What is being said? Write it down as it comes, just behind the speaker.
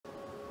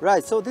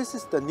Right, so this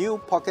is the new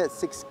Pocket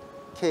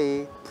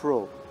 6K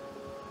Pro.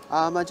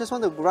 I just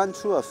want to run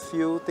through a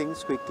few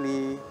things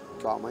quickly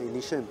about my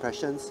initial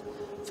impressions.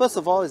 First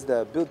of all is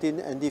the built-in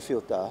ND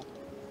filter.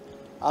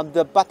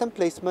 The button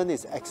placement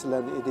is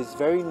excellent. It is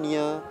very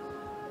near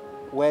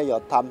where your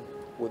thumb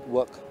would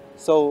work.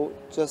 So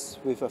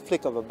just with a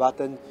flick of a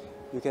button,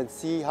 you can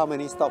see how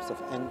many stops of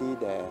ND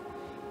there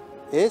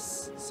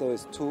is. So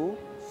it's 2,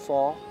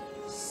 4,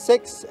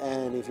 6,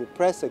 and if you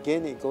press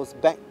again, it goes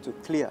back to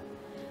clear.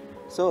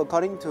 So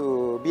according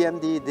to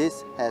BMD,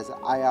 this has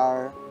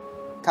IR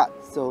cut,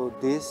 so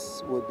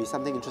this would be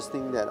something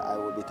interesting that I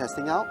will be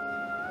testing out.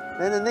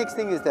 Then the next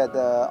thing is that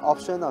the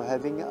option of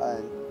having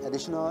an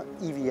additional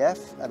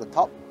EVF at the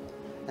top,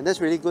 and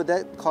that's really good.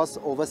 That costs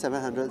over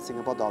 700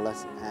 Singapore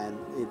dollars, and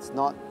it's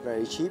not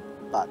very cheap,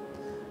 but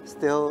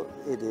still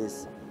it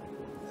is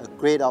a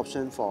great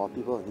option for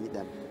people who need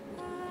them.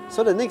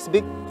 So the next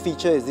big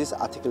feature is this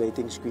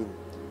articulating screen.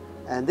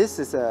 And this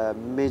is a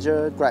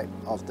major gripe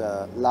of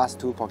the last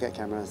two pocket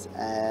cameras,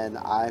 and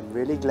I'm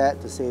really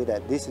glad to say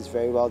that this is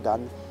very well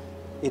done.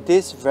 It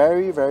is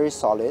very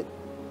solid.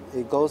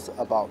 It goes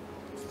about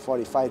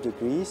 45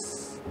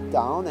 degrees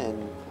down,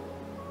 and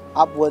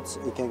upwards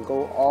it can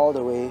go all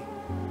the way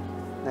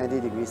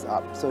 90 degrees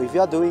up. So if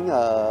you're doing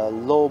a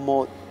low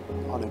mode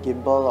on a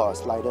gimbal or a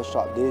slider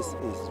shot, this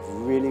is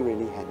really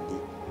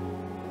handy.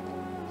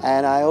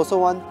 And I also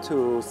want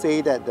to say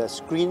that the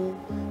screen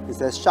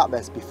is as sharp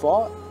as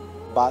before.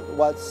 But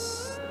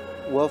what's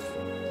worth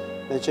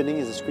mentioning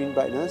is the screen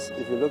brightness.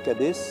 If you look at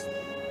this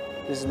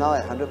is now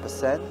at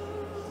 100%.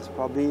 It's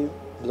probably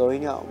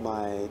blowing out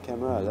my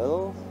camera a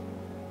little.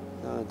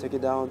 Now I'll take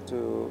it down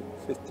to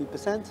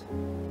 50%.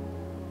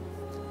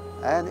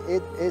 And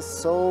it is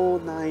so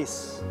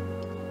nice.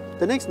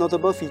 The next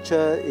notable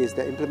feature is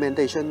the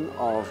implementation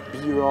of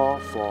B-RAW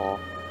for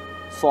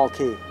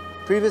 4K.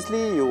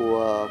 Previously, you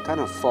were kind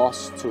of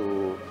forced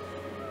to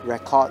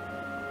record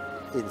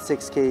in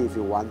 6K if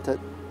you wanted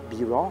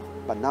B-RAW,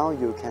 but now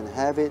you can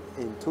have it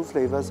in two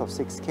flavors of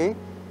 6K,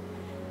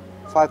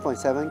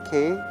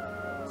 5.7K,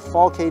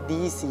 4K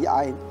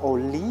DCI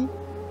only,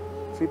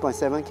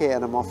 3.7K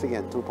anamorphic,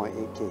 and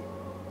 2.8K.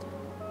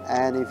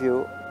 And if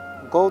you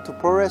go to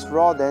ProRes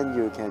RAW, then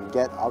you can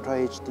get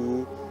Ultra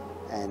HD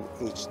and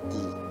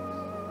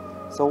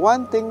HD. So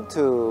one thing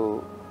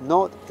to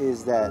note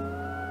is that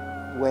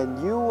when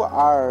you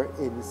are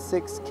in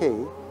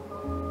 6K,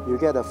 you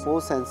get a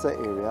full sensor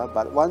area,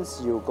 but once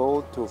you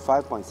go to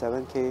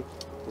 5.7K,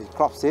 it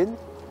crops in,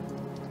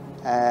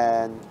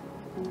 and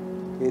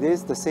it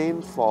is the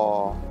same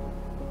for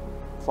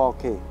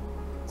 4K,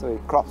 so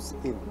it crops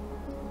in.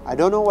 I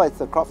don't know what's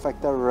the crop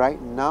factor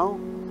right now,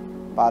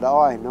 but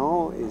all I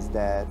know is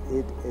that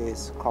it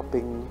is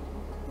cropping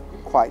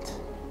quite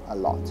a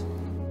lot.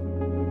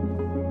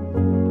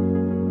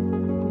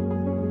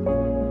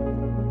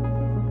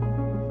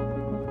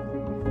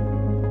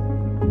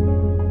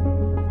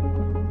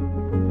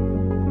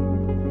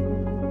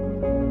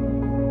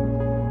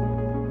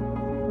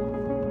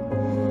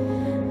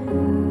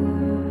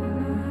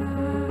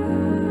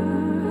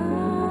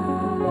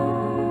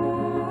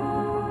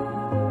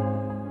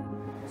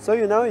 So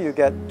now you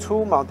get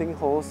two mounting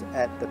holes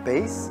at the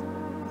base,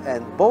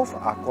 and both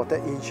are 1/4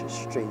 inch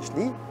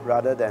strangely,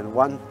 rather than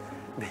one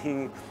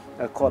being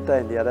 1/4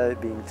 and the other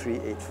being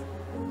 3/8.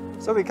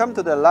 So we come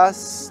to the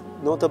last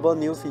notable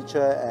new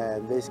feature,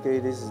 and basically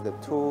this is the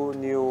two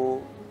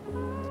new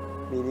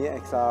mini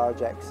XR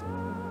jacks.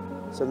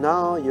 So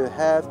now you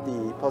have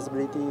the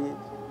possibility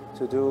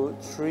to do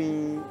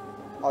 3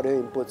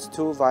 audio inputs,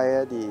 2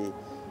 via the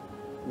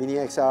mini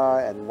XR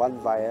and 1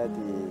 via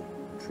the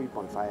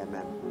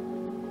 3.5mm.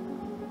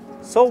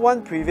 So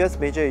one previous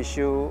major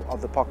issue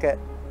of the Pocket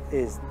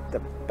is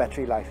the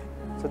battery life.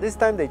 So this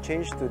time they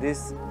changed to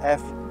this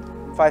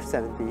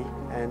F570,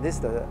 and this is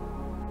the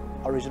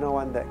original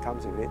one that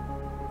comes with it.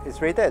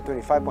 It's rated at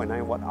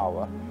 25.9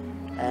 watt-hour,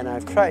 and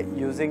I've tried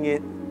using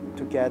it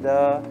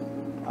together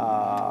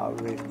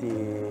with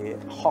the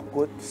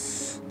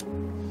Hawkwoods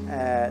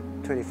at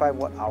 25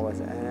 watt-hours,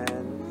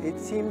 and it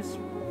seems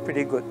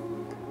pretty good.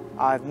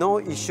 I have no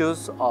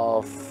issues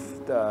of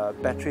the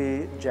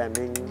battery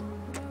jamming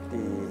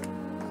the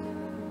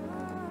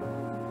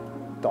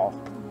door,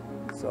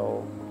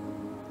 so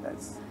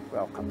that's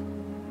welcome.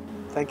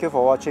 Thank you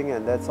for watching,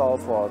 and that's all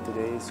for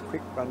today's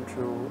quick run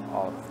through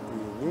of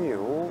the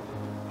new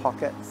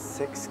Pocket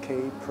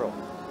 6K Pro.